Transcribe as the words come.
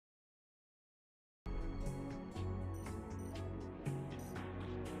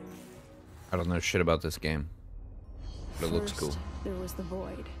I don't know shit about this game, but it looks cool. First, there was the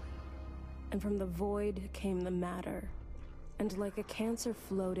void. And from the void came the matter. And like a cancer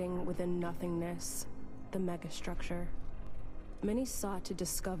floating within nothingness, the megastructure. Many sought to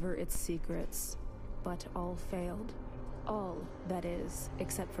discover its secrets, but all failed. All, that is,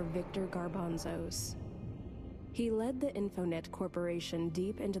 except for Victor Garbanzos. He led the Infonet Corporation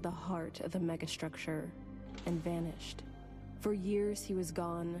deep into the heart of the megastructure and vanished. For years he was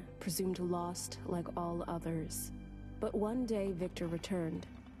gone, presumed lost like all others. But one day Victor returned.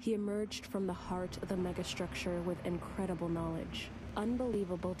 He emerged from the heart of the megastructure with incredible knowledge,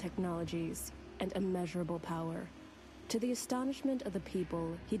 unbelievable technologies, and immeasurable power. To the astonishment of the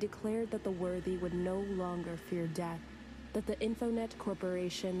people, he declared that the worthy would no longer fear death, that the Infonet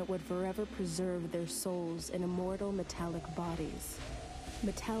Corporation would forever preserve their souls in immortal metallic bodies.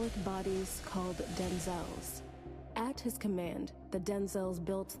 Metallic bodies called Denzels. At his command, the Denzels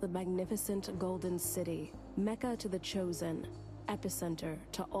built the magnificent Golden City, Mecca to the Chosen, epicenter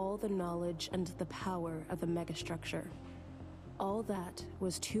to all the knowledge and the power of the megastructure. All that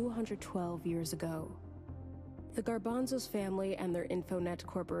was 212 years ago. The Garbanzos family and their Infonet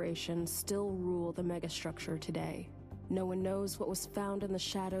Corporation still rule the megastructure today. No one knows what was found in the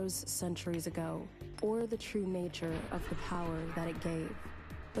shadows centuries ago, or the true nature of the power that it gave.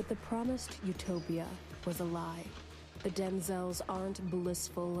 But the promised utopia was a lie. The Denzels aren't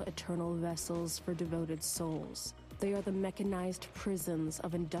blissful, eternal vessels for devoted souls. They are the mechanized prisons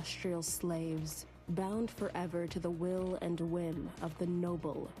of industrial slaves, bound forever to the will and whim of the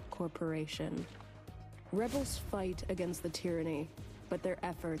noble corporation. Rebels fight against the tyranny, but their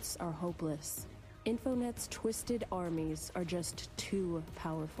efforts are hopeless. Infonet's twisted armies are just too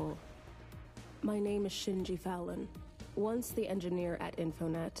powerful. My name is Shinji Fallon. Once the engineer at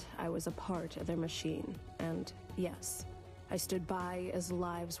Infonet, I was a part of their machine, and yes, I stood by as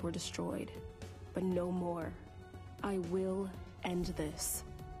lives were destroyed. But no more. I will end this.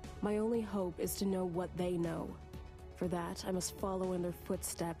 My only hope is to know what they know. For that, I must follow in their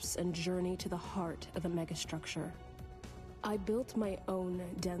footsteps and journey to the heart of the megastructure. I built my own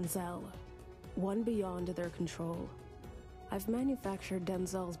Denzel, one beyond their control. I've manufactured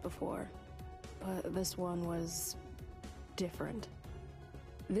Denzels before, but this one was different.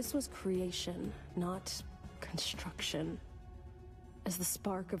 This was creation, not construction. As the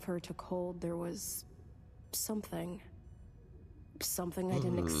spark of her took hold, there was something I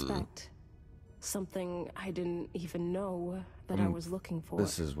didn't expect. Something I didn't even know that I was looking for.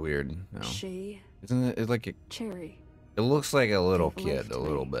 This is weird. No. Isn't it like a Cherry? It looks like a little Gave life kid, to a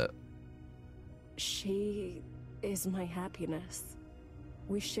little me. bit. She is my happiness.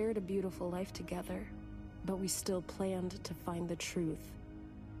 We shared a beautiful life together, but we still planned to find the truth.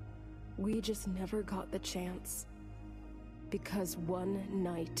 We just never got the chance. Because one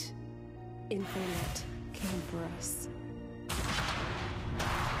night, Infonet came for us.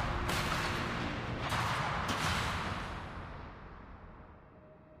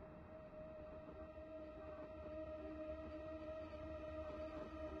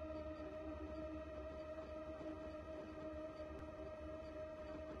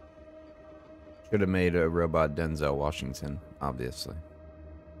 Should have made a robot Denzel Washington, obviously.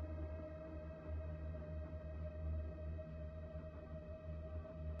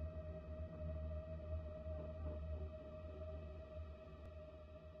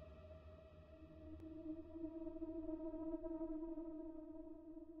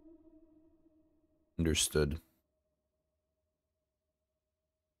 Understood.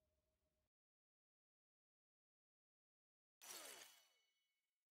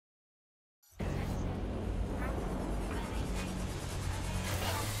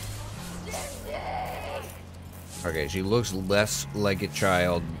 Okay, she looks less like a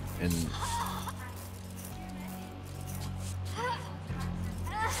child and...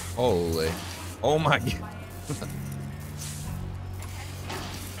 Holy. Oh my god.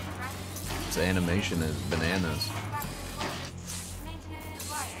 This animation is bananas.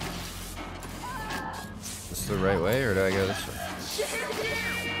 Is this the right way, or do I go this way?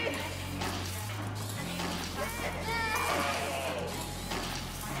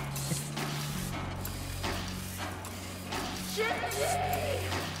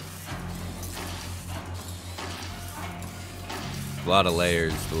 A lot of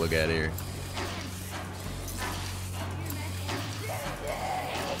layers to look at here.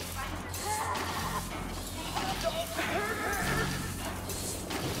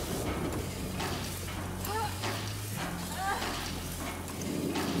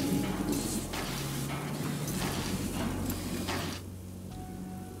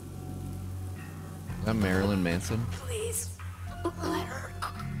 Is that Marilyn Manson? Please, let her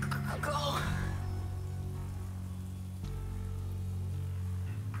go.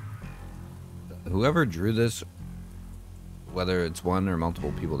 whoever drew this, whether it's one or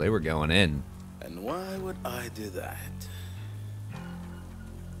multiple people, they were going in. And why would I do that?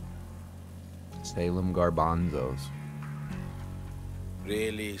 Salem Garbanzos.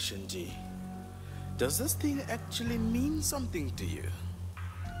 Really, Shinji? Does this thing actually mean something to you?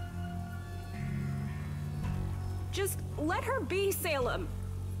 Just let her be, Salem.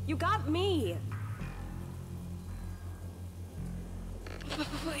 You got me.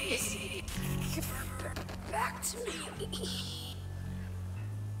 Please, give her back to me.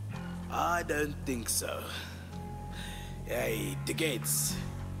 I don't think so. Hey, the gates.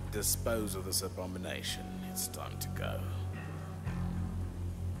 Dispose of this abomination. It's time to go.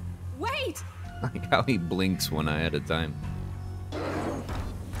 Wait! Like how he blinks one eye at a time.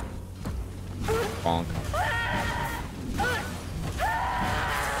 Bonk.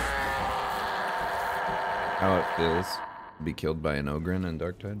 How it feels to be killed by an Ogryn in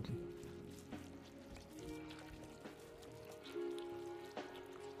Darktide.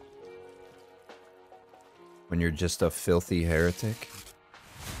 When you're just a filthy heretic.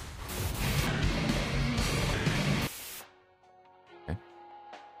 Okay.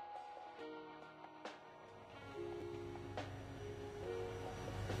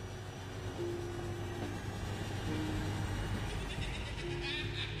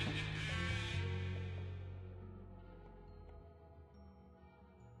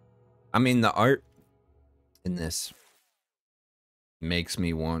 I mean, the art in this makes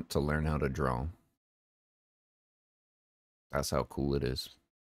me want to learn how to draw. That's how cool it is.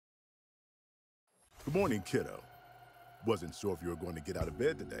 Good morning, kiddo. Wasn't sure if you were going to get out of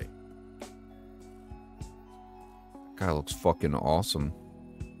bed today. Guy looks fucking awesome.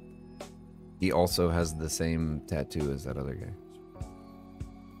 He also has the same tattoo as that other guy.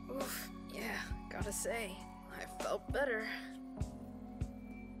 Oof, yeah, gotta say, I felt better.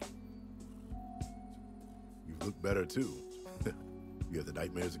 You look better too. You have the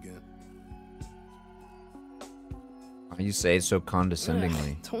nightmares again? Why you say it so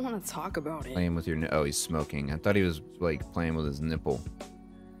condescendingly? Don't want to talk about it. Playing with your oh, he's smoking. I thought he was like playing with his nipple.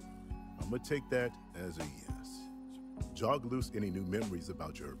 I'm gonna take that as a yes. Jog loose any new memories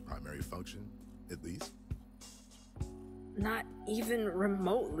about your primary function, at least? Not even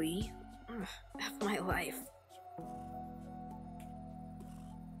remotely. F my life.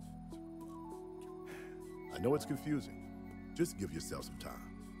 I know it's confusing. Just give yourself some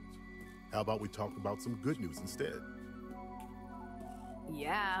time. How about we talk about some good news instead?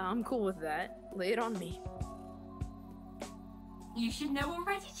 Yeah, I'm cool with that. Lay it on me. You should know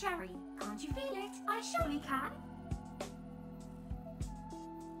already, Cherry. Can't you feel it? I surely can.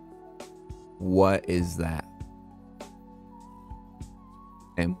 What is that?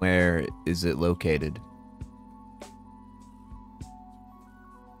 And where is it located?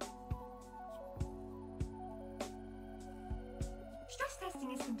 Stress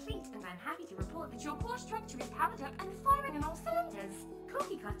testing is complete, and I'm happy to report that your core structure is powered up and firing on all cylinders.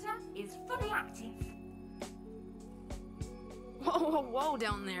 Cookie Cutter is fully active. Whoa, whoa, whoa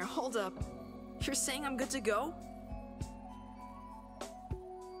down there. Hold up. You're saying I'm good to go?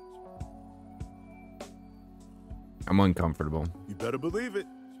 I'm uncomfortable. You better believe it.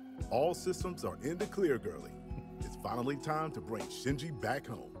 All systems are in the clear, girlie. It's finally time to bring Shinji back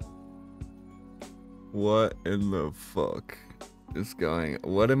home. What in the fuck is going?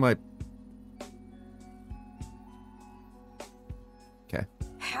 What am I? Okay.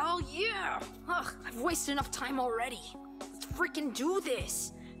 Hell yeah! Ugh, I've wasted enough time already. Let's freaking do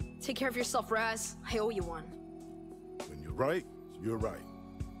this. Take care of yourself, Raz. I owe you one. When you're right, you're right.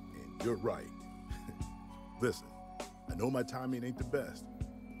 And you're right. Listen, I know my timing ain't the best,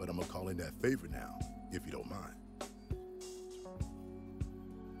 but I'm gonna call in that favor now, if you don't mind.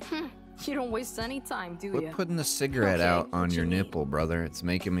 You don't waste any time, do Quit you? putting the cigarette Okay, out on what your you need? nipple, brother. It's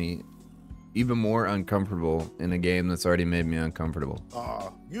making me even more uncomfortable in a game that's already made me uncomfortable.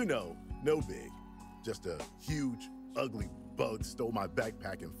 You know, no big. Just a huge, ugly bug stole my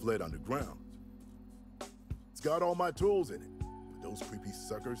backpack and fled underground. It's got all my tools in it, but those creepy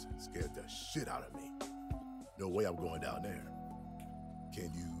suckers scared the shit out of me. No way I'm going down there.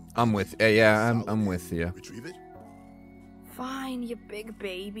 Can you... I'm with yeah, I'm solid with you. Retrieve it? Fine, you big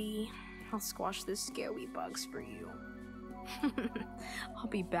baby. I'll squash the scary bugs for you. I'll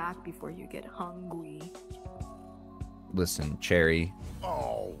be back before you get hungry. Listen, Cherry.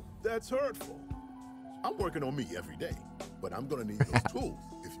 Oh, that's hurtful. I'm working on me every day, but I'm gonna need those tools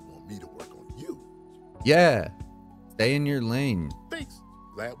if you want me to work on you. Yeah. Stay in your lane. Thanks.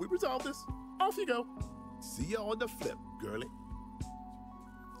 Glad we resolved this. Off you go. See ya on the flip, girlie.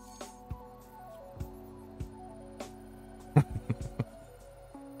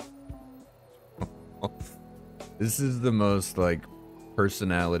 This is the most like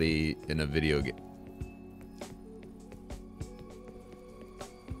personality in a video game.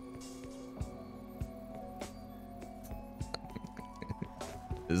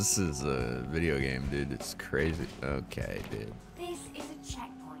 This is a video game, dude. It's crazy. Okay, dude. This is a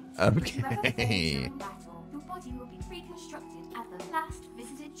checkpoint. Okay. Whoever fails during battle, your body will be reconstructed at the last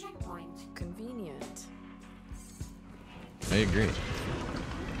visited checkpoint. Convenient. I agree.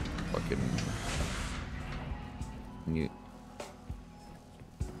 Fucking. You.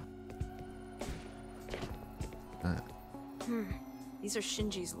 These are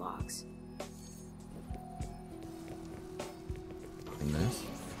Shinji's logs. And this.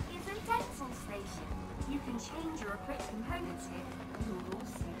 Is a dental station. You can change or equip components here, and you'll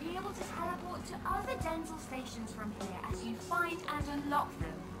also be able to teleport to other dental stations from here as you find and unlock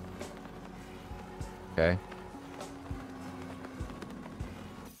them. Okay.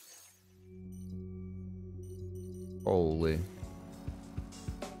 Holy.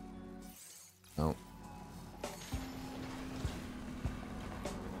 Oh.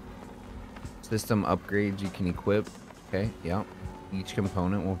 System upgrades you can equip. Okay, yeah. Each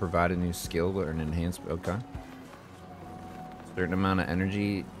component will provide a new skill or an enhanced. Okay. Certain amount of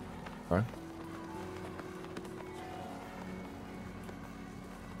energy. Okay.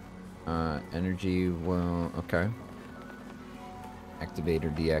 Energy will. Okay. Activate or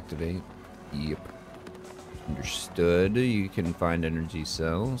deactivate. Yep. Understood. You can find energy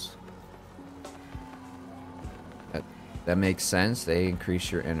cells. That makes sense. They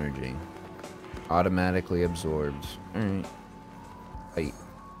increase your energy. Automatically absorbed. Alright. Hey.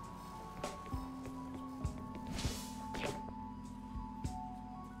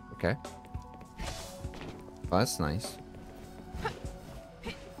 Okay. Well, that's nice.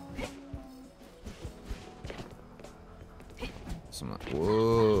 Some.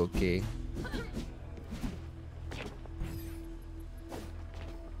 Whoa, okay.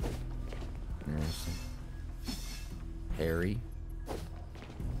 There's Harry.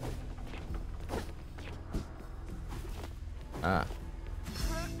 Ah.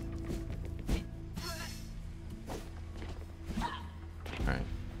 Alright.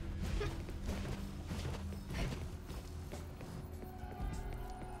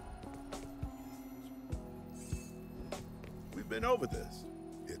 We've been over this.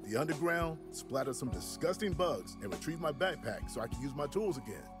 Hit the underground, splatter some disgusting bugs, and retrieve my backpack so I can use my tools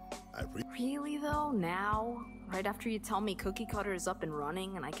again. Really though? Now? Right after you tell me Cookie Cutter is up and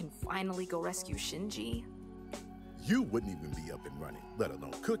running and I can finally go rescue Shinji? You wouldn't even be up and running, let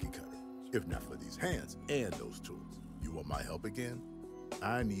alone Cookie Cutter, if not for these hands and those tools. You want my help again?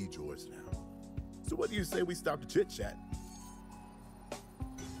 I need yours now. So what do you say we stop the chit-chat?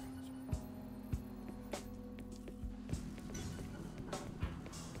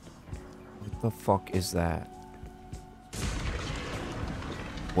 What the fuck is that?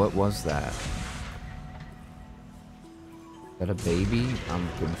 What was that? Is that a baby? I'm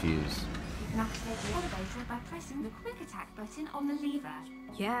confused. You can activate the elevator by pressing the quick attack button on the lever.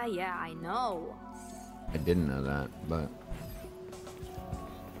 Yeah, I know. I didn't know that, but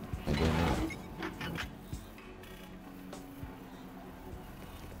I didn't know.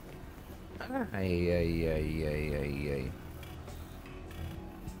 Ay.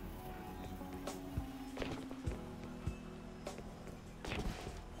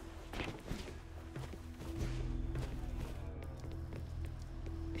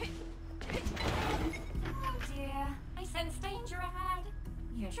 Oh dear, I sense danger ahead.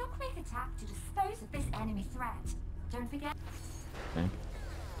 Use your quick attack to dispose of this enemy threat. Don't forget. Okay.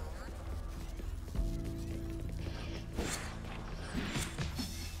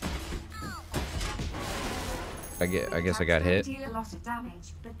 I guess I got hit. Deal a lot of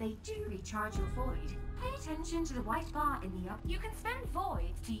damage, but they do recharge your void. Pay attention to the white bar in the up. You can spend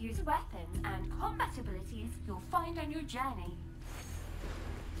void to use weapons and combat abilities you'll find on your journey.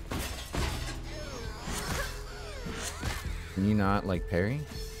 Can you not like parry?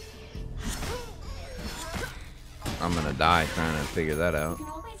 I'm gonna die trying to figure that out. You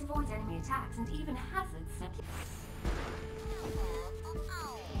can always avoid enemy attacks and even hazards simply.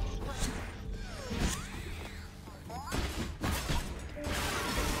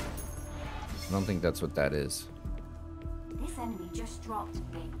 I don't think that's what that is. This enemy just dropped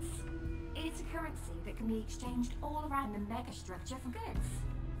bits. It's a currency that can be exchanged all around the megastructure for goods.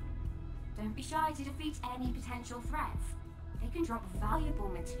 Don't be shy to defeat any potential threats. They can drop valuable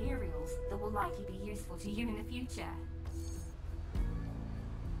materials that will likely be useful to you in the future.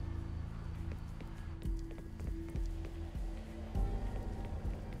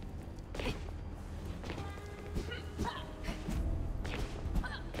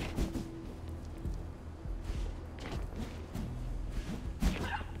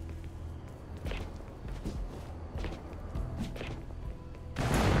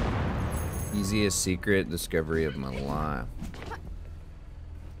 Easiest secret discovery of my life.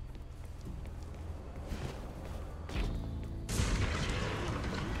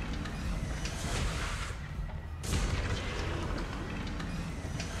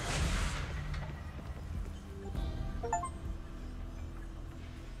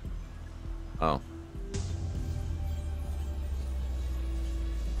 Oh.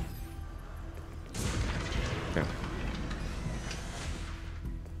 Okay.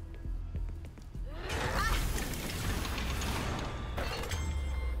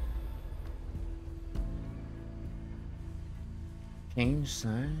 Change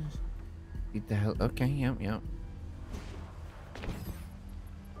size. Eat the hell. Okay, yep.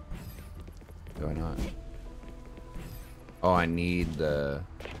 Do I not? Oh, I need the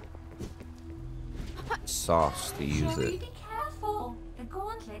sauce to use Sherry, it. be careful. The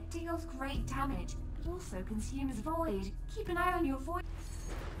gauntlet deals great damage, but also consumes void. Keep an eye on your void.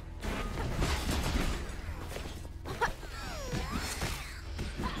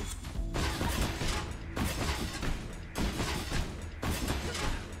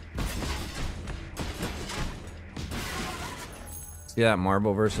 See that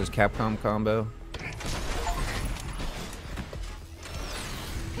Marvel versus Capcom combo?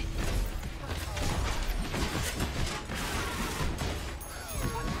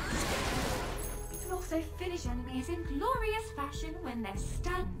 You can also finish enemies in glorious fashion when they're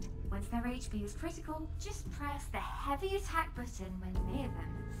stunned. Once their HP is critical, just press the heavy attack button when near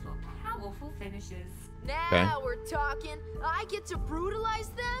them for powerful finishes. Now we're talking. I get to brutalize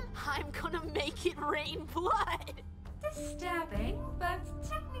them? I'm gonna make it rain blood. Disturbing, but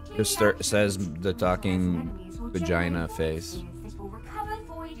technically Just says the talking vagina face. It will recover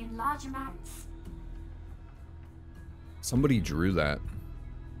void in large amounts. Somebody drew that.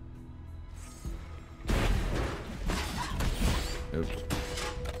 Oops.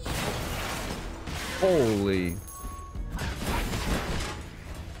 Holy.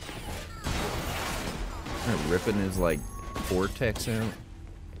 They're ripping his like vortex out.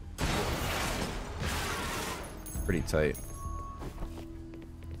 Pretty tight.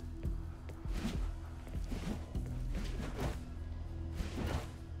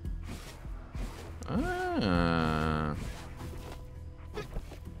 Ah.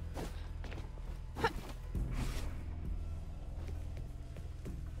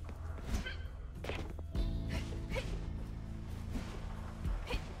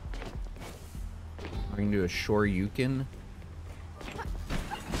 We're gonna do a Shoryuken.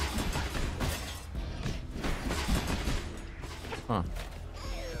 Huh.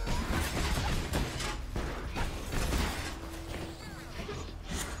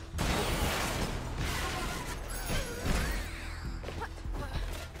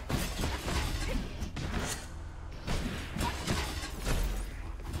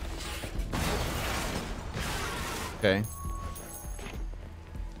 Okay.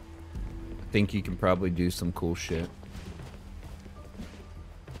 I think you can probably do some cool shit.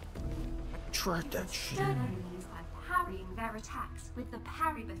 Try that shit. Stun enemies by parrying their attacks with the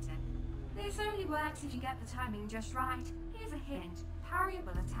parry button. This only works if you get the timing just right. Here's a hint.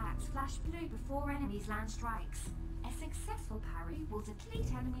 Parryable attacks flash blue before enemies land strikes. A successful parry will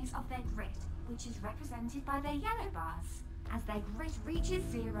deplete enemies of their grit, which is represented by their yellow bars. As their grit reaches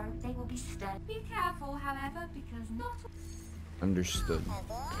 0, they will be stunned. Be careful, however, because not all... Understood.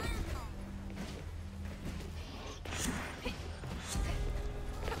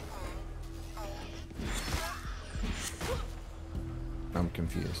 I'm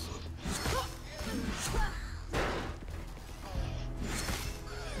confused.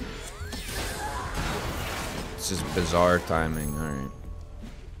 This is bizarre timing, alright.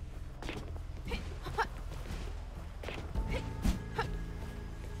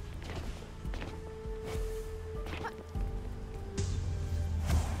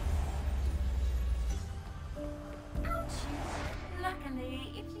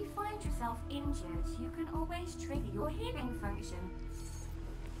 Luckily, if you find yourself injured, you can always trigger your healing function.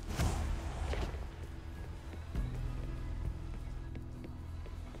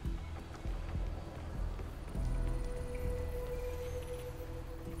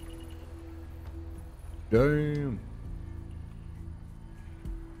 Damn.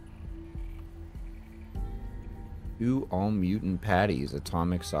 Two all-mutant patties,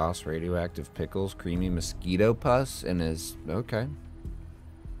 atomic sauce, radioactive pickles, creamy mosquito pus, and his... Okay.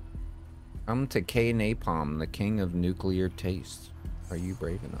 Come to K. Napalm, the king of nuclear taste. Are you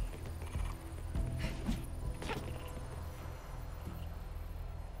brave enough?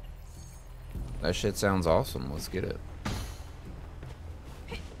 That shit sounds awesome. Let's get it.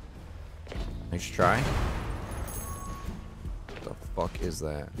 Nice try. What the fuck is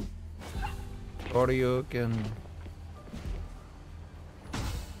that? Shoryuken.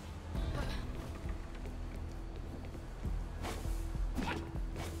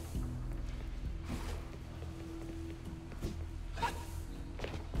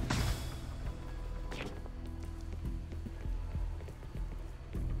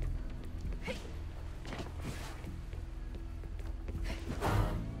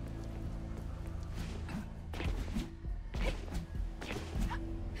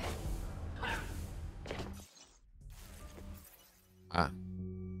 Ah.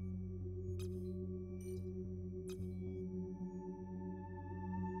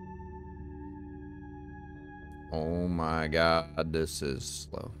 Oh my god, this is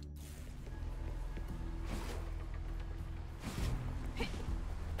slow.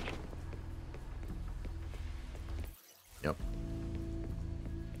 Yep.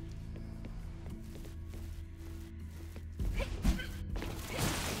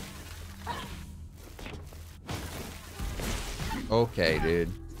 Okay,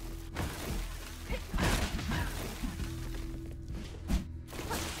 dude.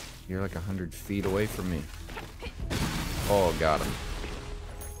 You're like 100 feet away from me. Oh, got him.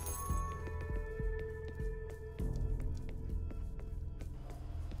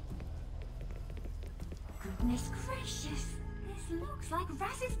 Goodness gracious! This looks like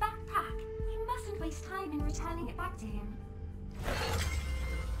Raz's backpack. We mustn't waste time in returning it back to him.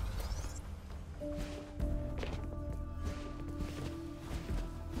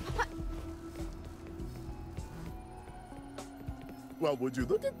 Well, would you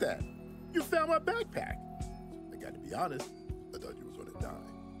look at that? You found my backpack. I got to be honest, I thought you was going to die.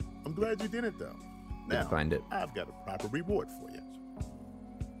 I'm glad you didn't, though. Now, find it. I've got a proper reward for you.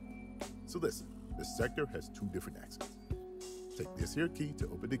 So listen, this sector has 2 different exits. Take this here key to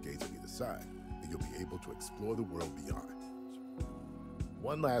open the gates on either side, and you'll be able to explore the world beyond.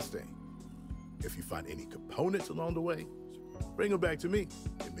 One last thing. If you find any components along the way, bring them back to me,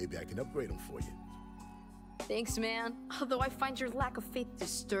 and maybe I can upgrade them for you. Thanks, man. Although I find your lack of faith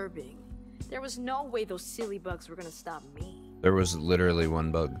disturbing. There was no way those silly bugs were gonna stop me. There was literally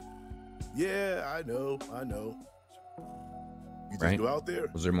one bug. Yeah, I know. You just Right? go out there.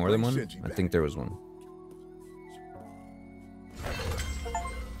 Was there more than bring one? Shinji I back. think there was one.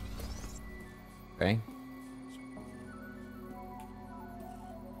 Okay.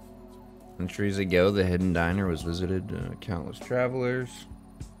 Centuries ago, the hidden diner was visited countless travelers.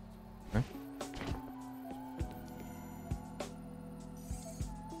 Okay.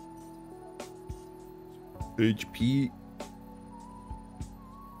 HP.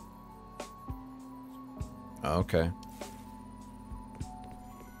 Okay.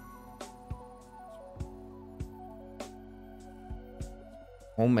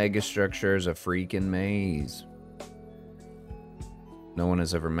 Whole mega structure is a freaking maze. No one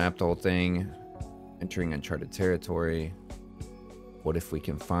has ever mapped the whole thing. Entering uncharted territory. What if we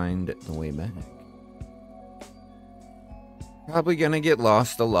can find the way back? Probably gonna get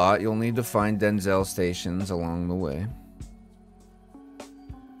lost a lot. You'll need to find Denzel stations along the way.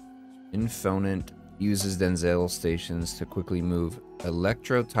 Infonent uses Denzel stations to quickly move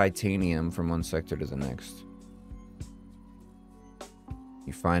electro-titanium from one sector to the next.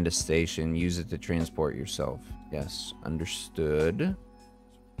 You find a station, use it to transport yourself. Yes, understood.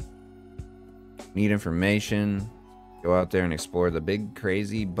 Need information. Go out there and explore the big,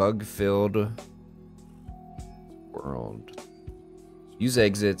 crazy, bug-filled world. Use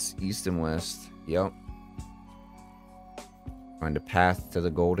exits, east and west. Yep. Find a path to the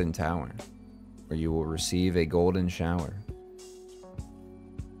Golden Tower, where you will receive a golden shower.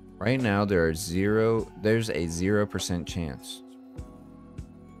 Right now, there's a 0% chance.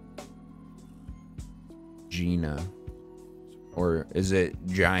 Gina. Or is it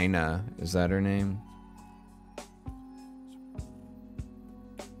Gina? Is that her name?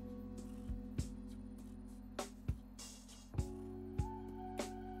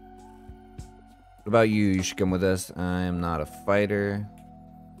 What about you? You should come with us. I am not a fighter.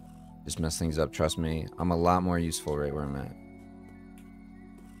 Just mess things up, trust me. I'm a lot more useful right where I'm at.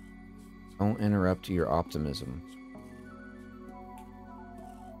 Don't interrupt your optimism.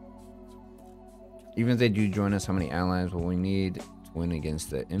 Even if they do join us, how many allies will we need to win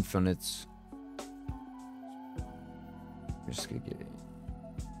against the Infinites? We're just gonna get it.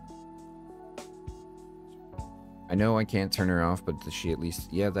 I know I can't turn her off, but does she at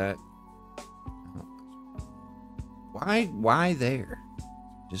least... Yeah, that... Why there?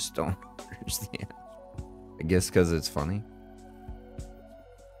 Just don't understand. I guess because it's funny.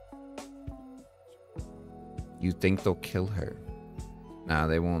 You think they'll kill her? Nah,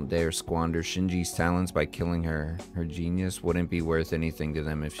 they won't dare squander Shinji's talents by killing her. Her genius wouldn't be worth anything to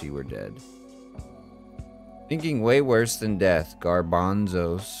them if she were dead. Thinking way worse than death,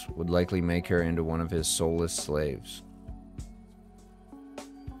 Garbanzos would likely make her into one of his soulless slaves.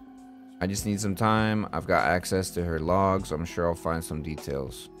 I just need some time. I've got access to her logs. I'm sure I'll find some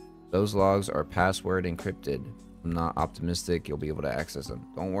details. Those logs are password encrypted. I'm not optimistic you'll be able to access them.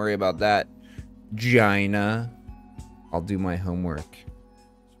 Don't worry about that, Gina. I'll do my homework.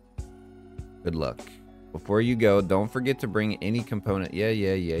 Good luck. Before you go, don't forget to bring any component. Yeah.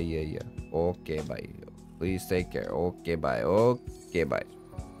 Okay, bye. Please take care. Okay, bye. Okay, bye.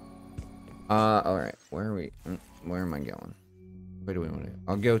 Alright. Where are we? Where am I going? Where do we want to go?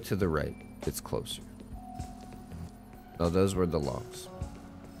 I'll go to the right. It's closer. Oh, those were the logs.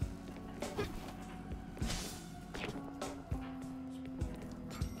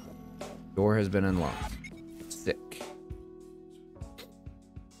 Door has been unlocked. Sick.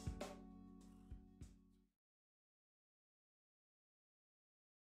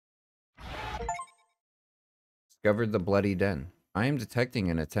 Discovered the bloody den. I am detecting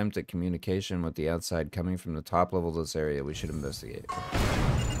an attempt at communication with the outside coming from the top level of this area. We should investigate.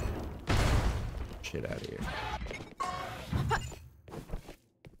 Shit out of here.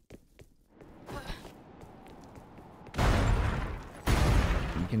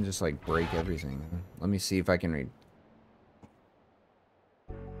 You can just like break everything. Let me see if I can read.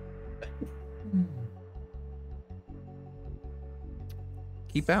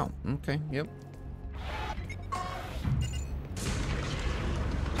 Keep out. Okay, yep.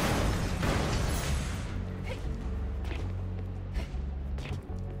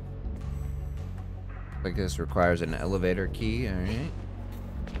 Like this requires an elevator key, alright.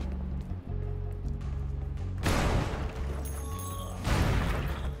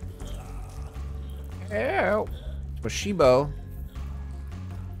 Help! Toshibo.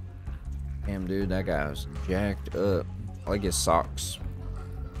 Damn, dude, that guy was jacked up. I like his socks.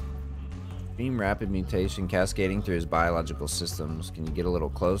 Extreme rapid mutation cascading through his biological systems. Can you get a little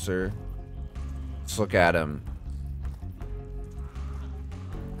closer? Let's look at him.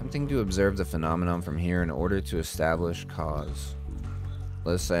 Attempting to observe the phenomenon from here in order to establish cause.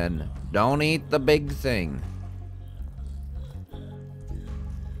 Listen, don't eat the big thing.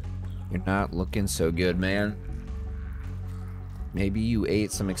 You're not looking so good, man. Maybe you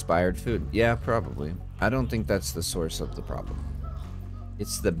ate some expired food. Yeah, probably. I don't think that's the source of the problem.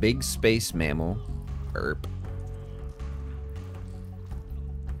 It's the big space mammal. Burp.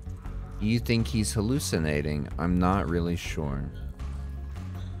 You think he's hallucinating? I'm not really sure.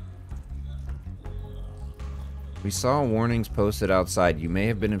 We saw warnings posted outside. You may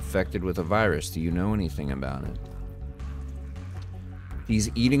have been infected with a virus. Do you know anything about it?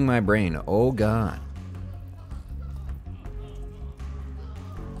 He's eating my brain. Oh, God.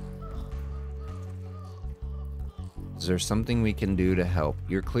 Is there something we can do to help?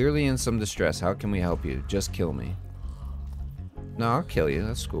 You're clearly in some distress. How can we help you? Just kill me. No, I'll kill you.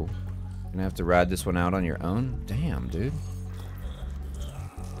 That's cool. You're gonna have to ride this one out on your own? Damn, dude.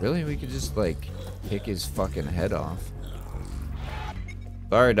 Really? We could just, like, kick his fucking head off.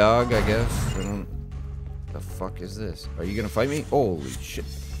 Sorry, dog, I guess. I don't... The fuck is this? Are you gonna fight me? Holy shit.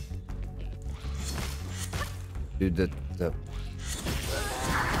 Dude, the...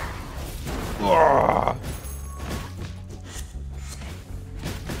 Oh!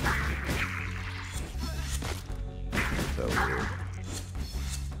 So weird.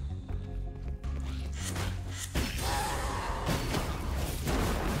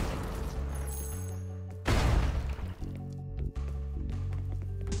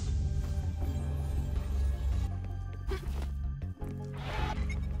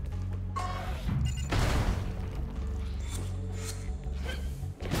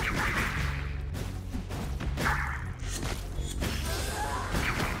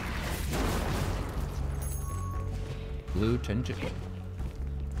 Blue tentacle.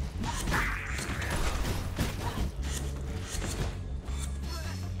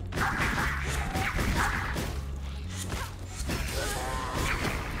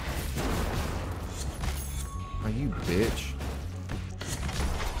 Are you bitch?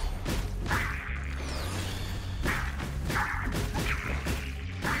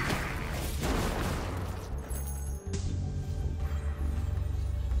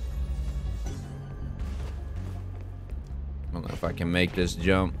 I don't know if I can make this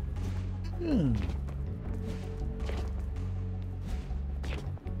jump.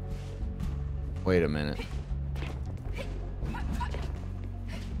 Wait a minute.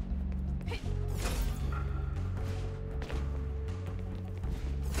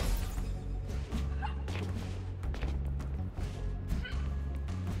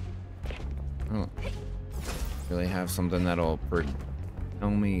 I don't really have something that'll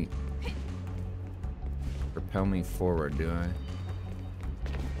propel me forward, do I?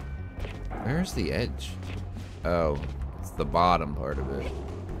 Where's the edge? Oh, it's the bottom part of it.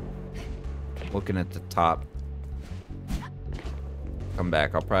 Looking at the top. Come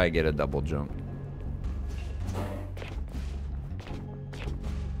back. I'll probably get a double jump.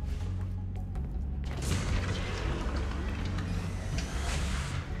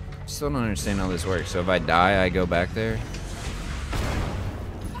 Still don't understand how this works. So if I die, I go back there?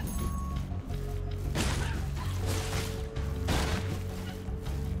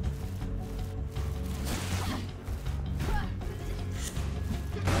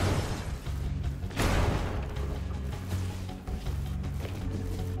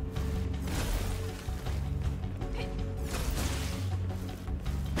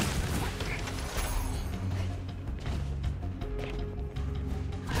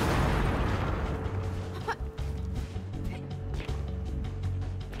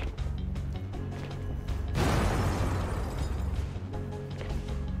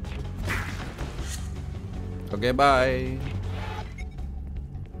 Okay, bye.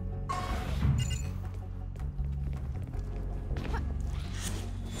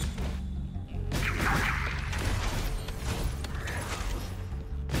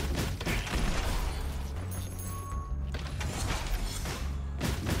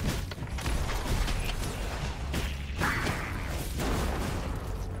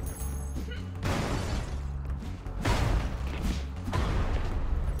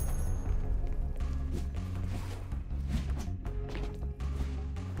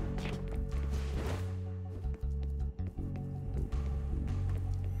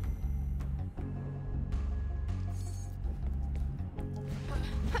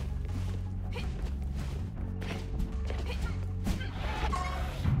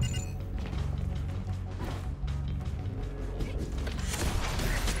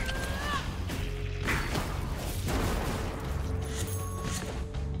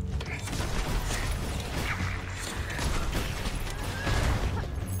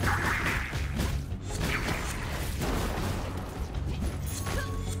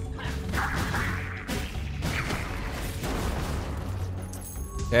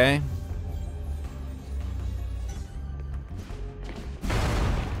 Okay.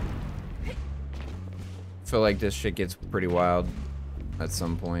 Feel like this shit gets pretty wild at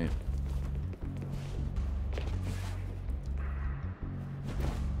some point.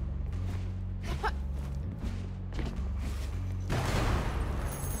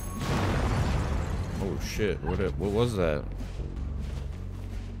 Oh shit, what was that?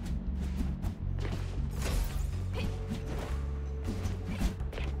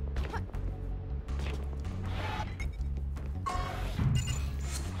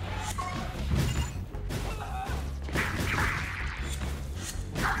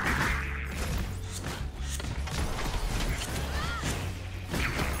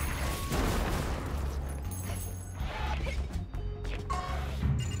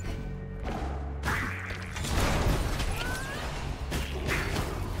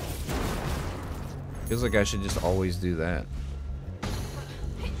 Feels like I should just always do that.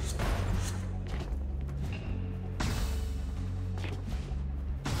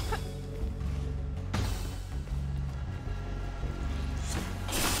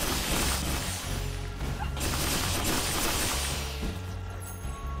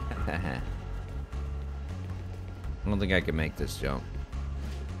 I don't think I can make this jump.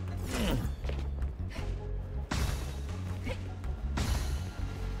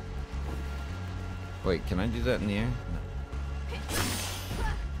 Wait, can I do that in the air?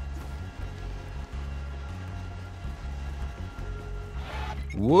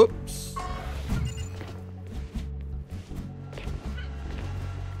 No. Whoops.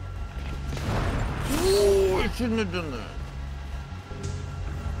 Oh, I shouldn't have done that.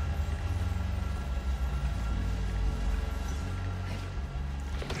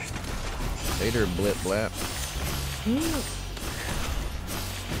 Later, blip blap.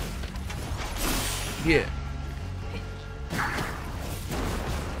 Yeah.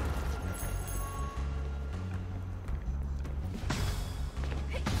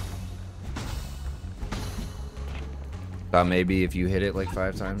 Thought maybe if you hit it like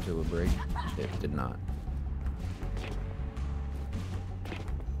 5 times it would break. It did not.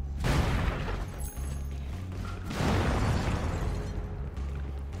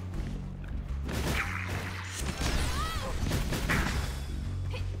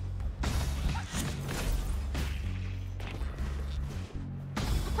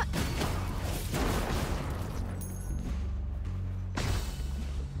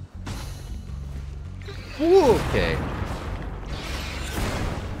 Okay.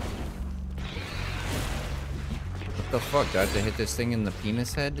 The fuck? Do I have to hit this thing in the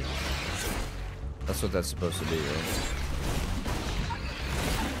penis head? That's what that's supposed to be, right?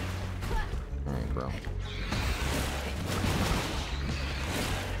 Alright, bro.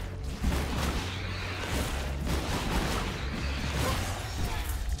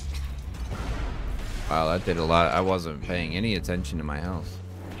 Wow, that did a lot. I wasn't paying any attention to my health.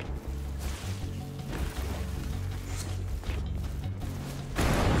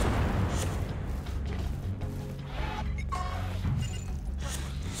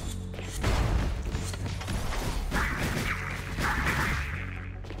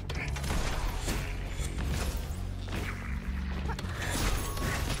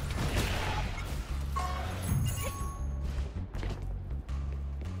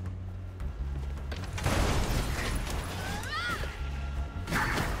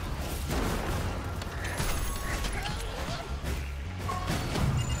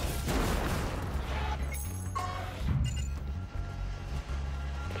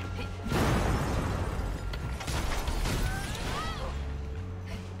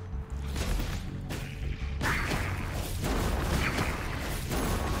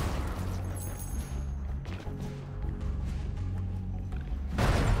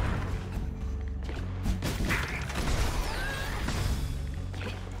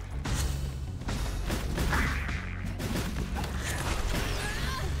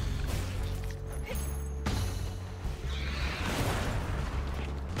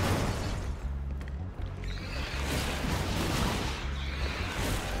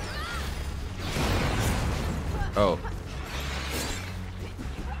 Oh.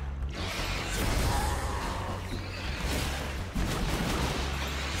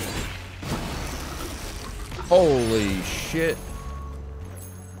 Holy shit.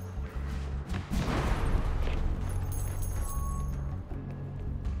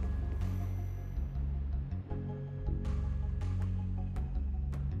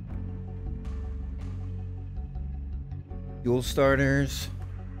 Fuel starters.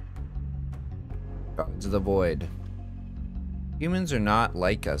 Gods of the Void. Humans are not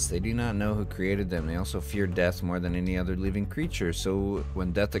like us. They do not know who created them. They also fear death more than any other living creature. So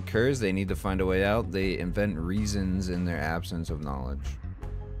when death occurs, they need to find a way out. They invent reasons in their absence of knowledge.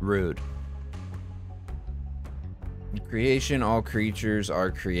 Rude. In creation, all creatures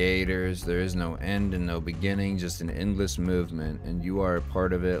are creators. There is no end and no beginning, just an endless movement. And you are a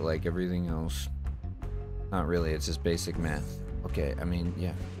part of it like everything else. Not really, it's just basic math. Okay, I mean,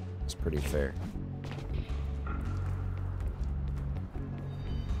 yeah, it's pretty fair.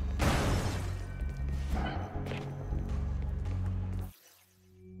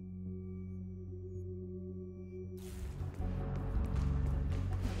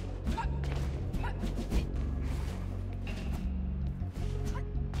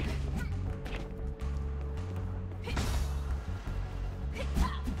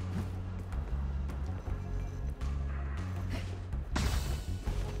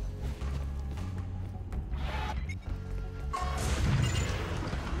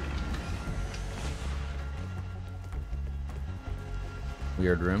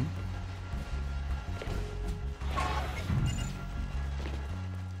 Weird room.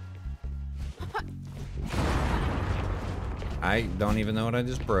 I don't even know what I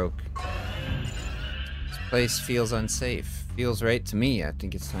just broke. This place feels unsafe. Feels right to me. I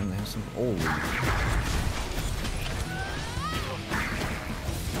think it's time to have some... Holy...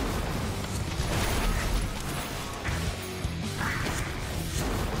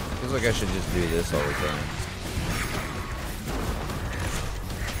 Feels like I should just do this all the time.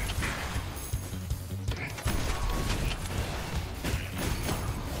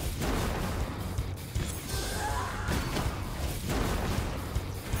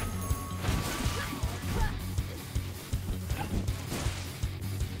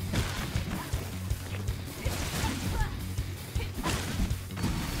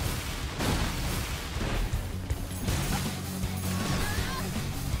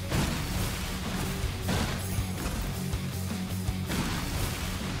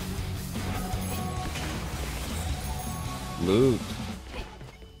 Loot.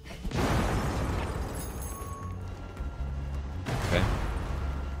 Okay.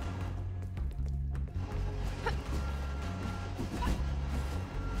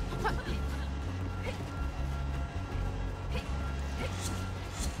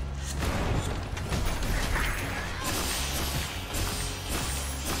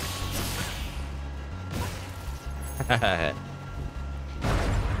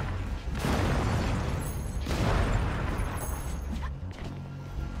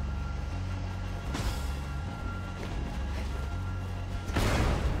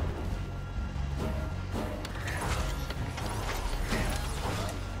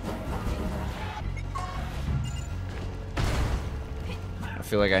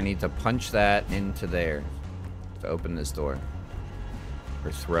 feel like I need to punch that into there to open this door.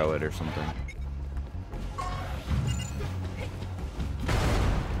 Or throw it or something.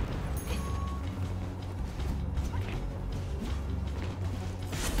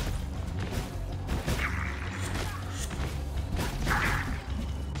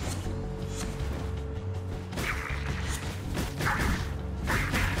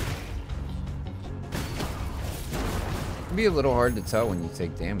 It can be a little hard to tell when you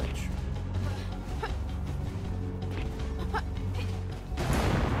take damage.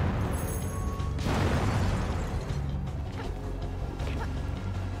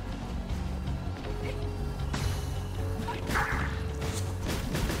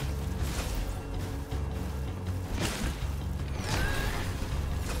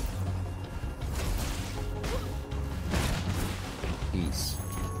 Peace.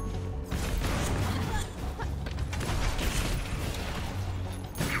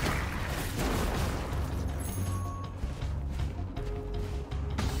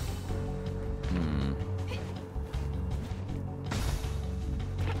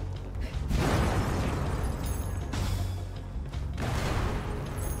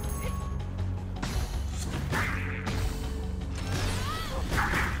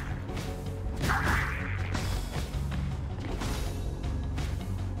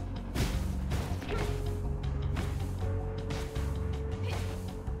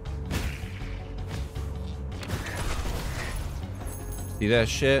 See that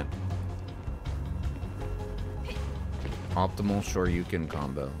shit? Optimal Shoryuken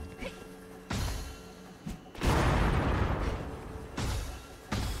combo.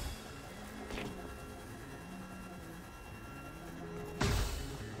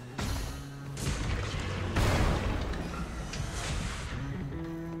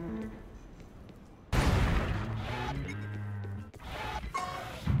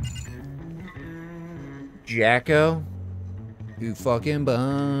 Jacko? You fucking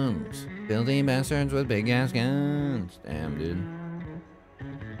bums. Filthy bastards with big ass guns. Damn, dude.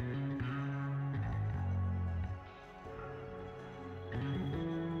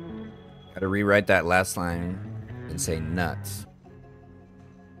 Gotta rewrite that last line and say nuts.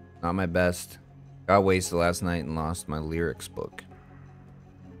 Not my best. Got wasted last night and lost my lyrics book.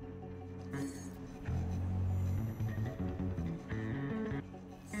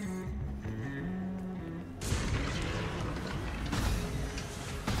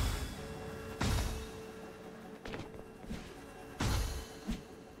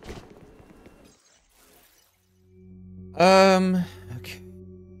 Okay.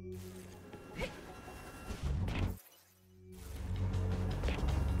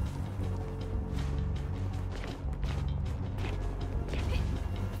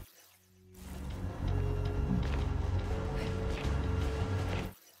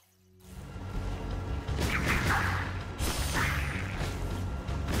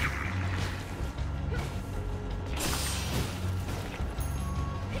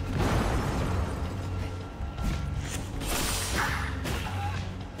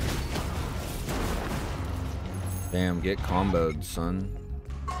 Damn, get comboed, son.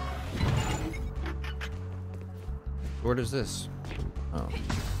 What is this? Oh.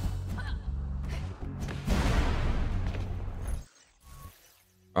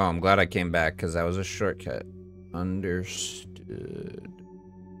 Oh, I'm glad I came back because that was a shortcut. Understood.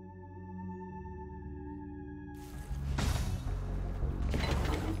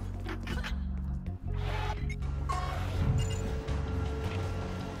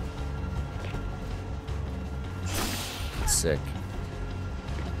 Sick.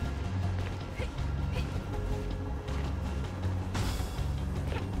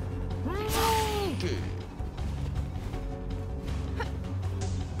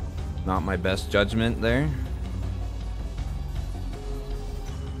 Not my best judgment there.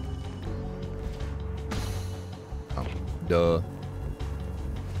 Oh, duh.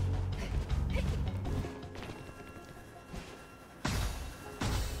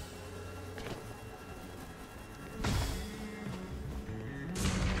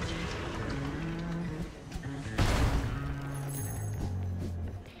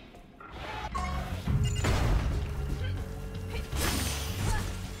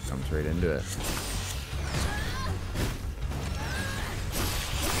 Right into it.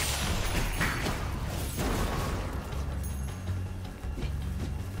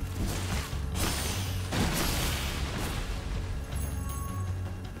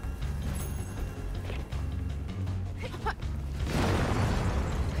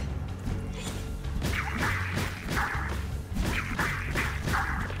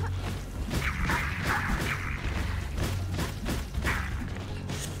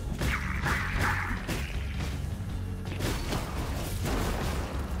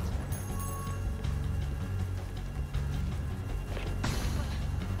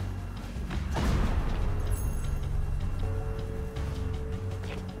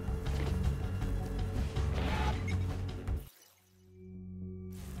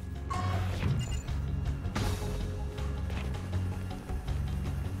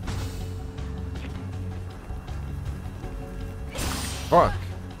 Fuck.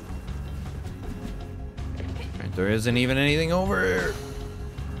 Right, there isn't even anything over here.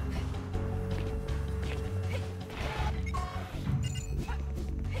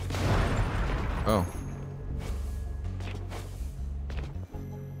 Oh.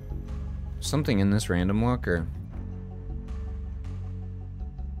 Something in this random locker.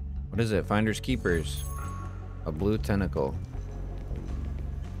 What is it? Finders Keepers. A blue tentacle.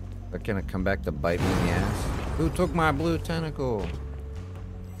 That gonna come back to bite me in the ass? Who took my blue tentacle?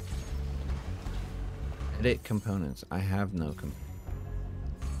 Edit components. I have no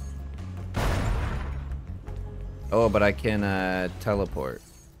Oh, but I can teleport.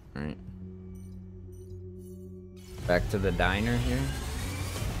 Right. Back to the diner here.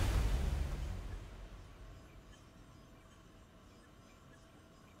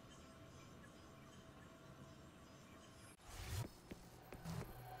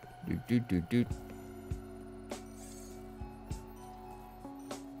 Do.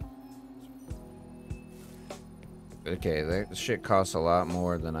 Okay, that shit costs a lot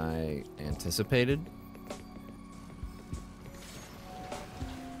more than I anticipated.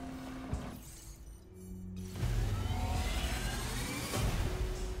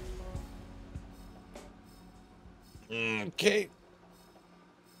 Okay.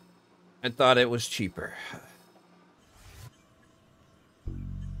 I thought it was cheaper.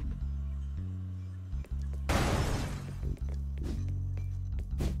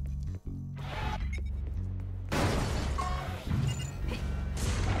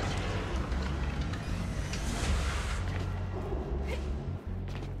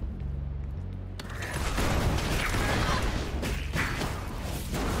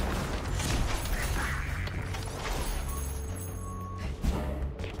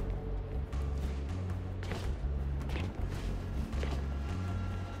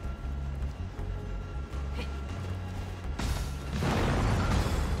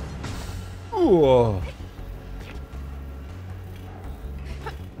 Whoa.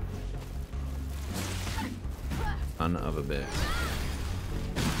 Son of a bitch.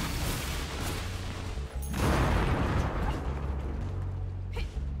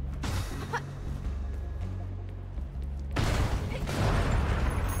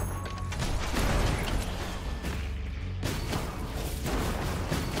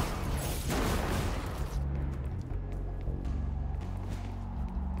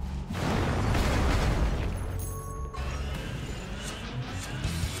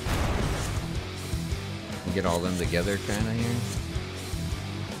 Get all them together kind of here.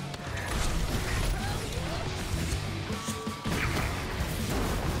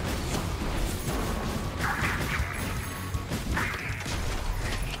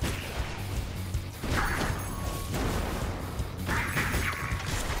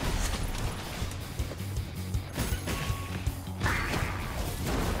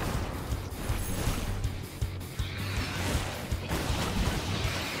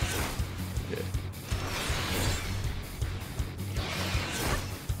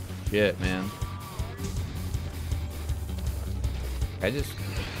 Shit, man. I just...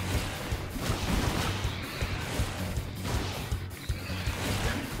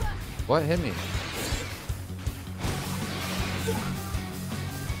 What hit me?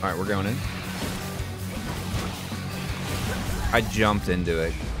 Alright, we're going in. I jumped into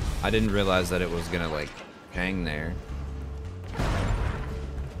it. I didn't realize that it was gonna, like, hang there.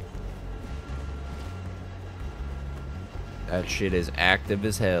 That shit is active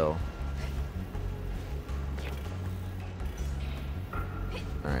as hell.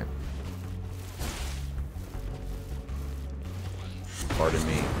 Alright. Pardon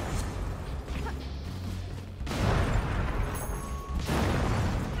me.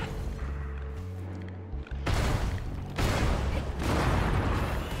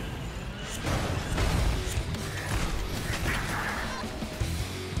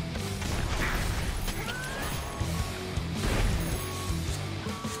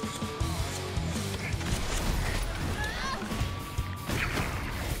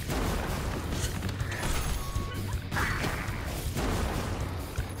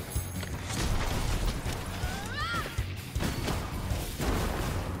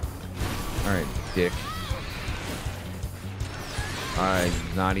 Alright, dick. I'm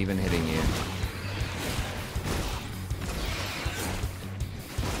not even hitting you.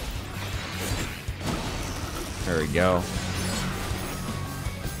 There we go.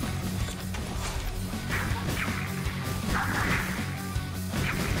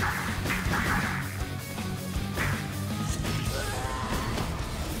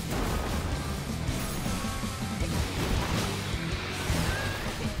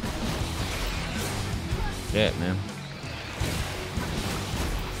 Shit, man.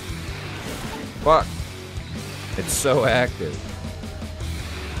 Fuck. It's so active.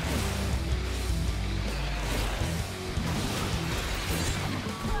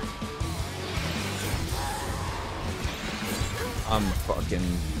 I'm fucking...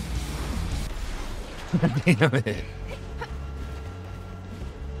 Damn it.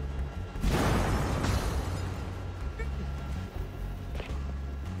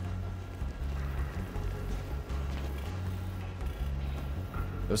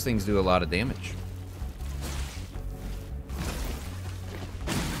 Those things do a lot of damage.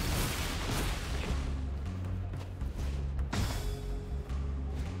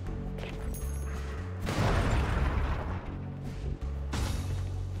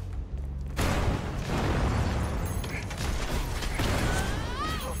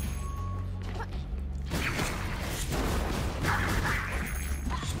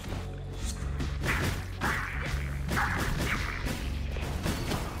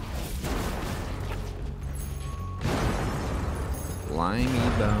 Slimy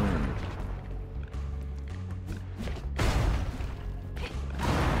bone.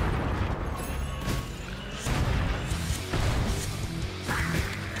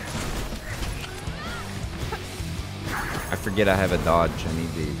 I forget I have a dodge. I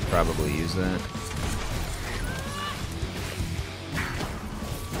need to probably use that.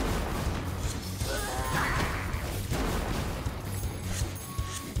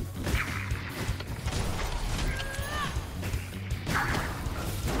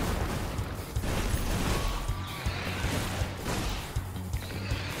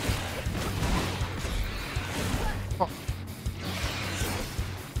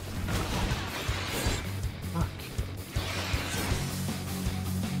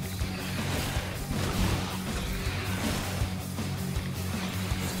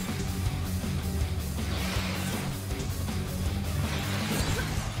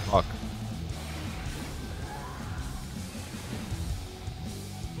 Fuck.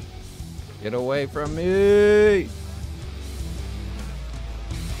 Get away from me!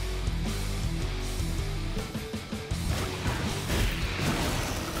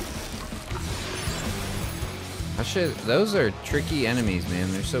 That shit, those are tricky enemies,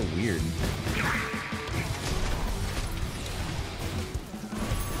 man. They're so weird.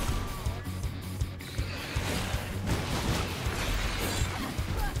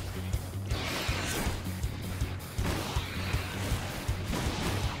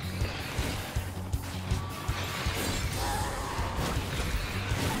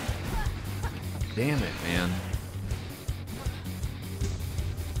 Damn it, man.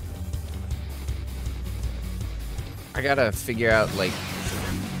 I gotta figure out, like...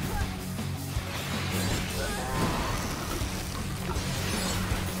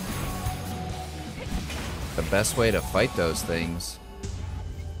 the best way to fight those things.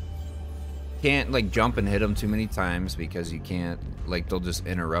 Can't, like, jump and hit them too many times because you can't... like, they'll just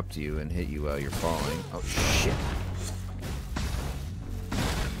interrupt you and hit you while you're falling. Oh, shit.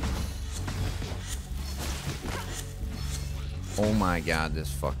 Oh my god,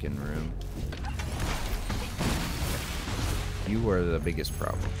 this fucking room. You are the biggest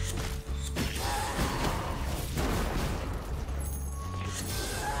problem.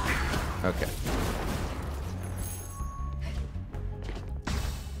 Okay.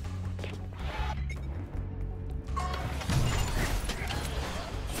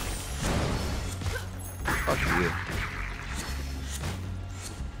 Fuck you.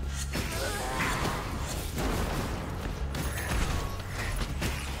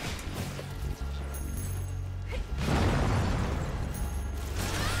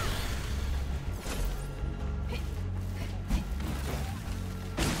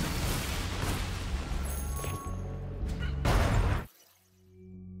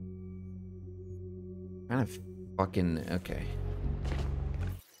 Kind of fucking okay.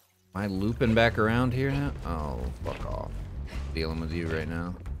 Am I looping back around here now? Oh, fuck off. Dealing with you right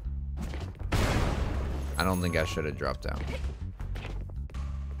now. I don't think I should have dropped down.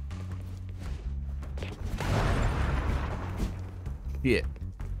 Yeah.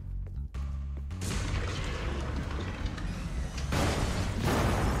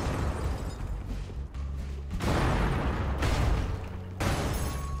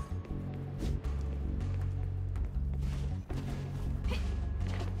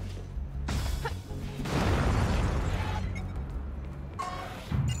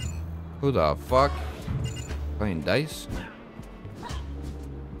 Who the fuck? Playing dice?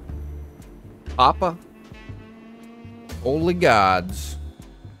 Papa? Holy gods.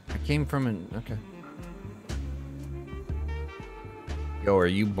 I came from an... okay. Yo, are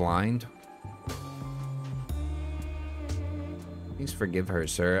you blind? Please forgive her,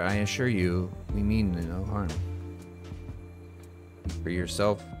 sir. I assure you, we mean no harm. For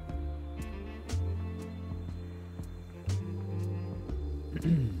yourself.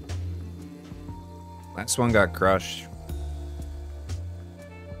 Last one got crushed.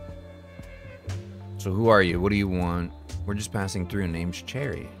 So who are you? What do you want? We're just passing through. Name's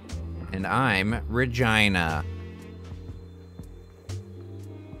Cherry. And I'm Regina.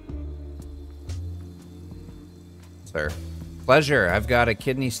 Sir. Pleasure. I've got a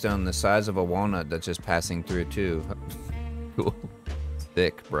kidney stone the size of a walnut that's just passing through too. Cool.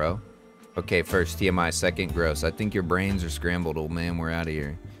 Thick, bro. Okay, first TMI, second gross. I think your brains are scrambled, old man. We're out of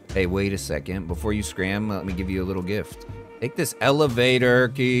here. Hey, wait a second. Before you scram, let me give you a little gift. Take this elevator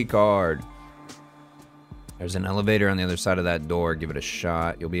key card. There's an elevator on the other side of that door. Give it a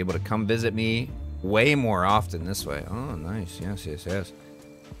shot. You'll be able to come visit me way more often this way. Oh, nice. Yes, yes, yes.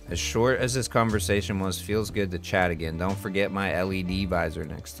 As short as this conversation was, feels good to chat again. Don't forget my LED visor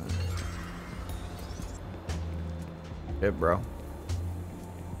next time. Shit, bro.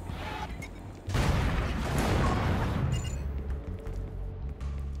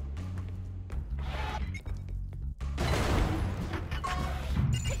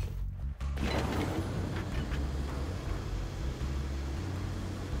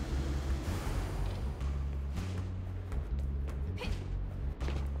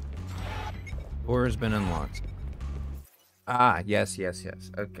 Door has been unlocked. Ah, yes, yes, yes.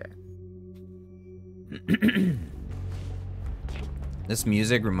 Okay. This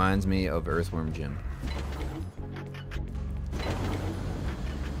music reminds me of Earthworm Jim.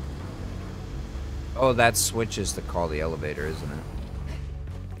 Oh, that switches to call the elevator, isn't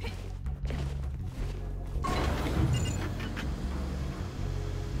it?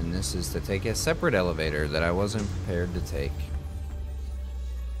 And this is to take a separate elevator that I wasn't prepared to take.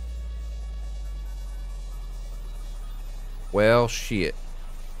 Well, shit.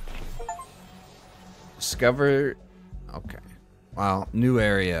 Discover... Okay. Wow, new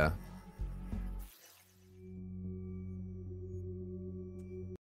area.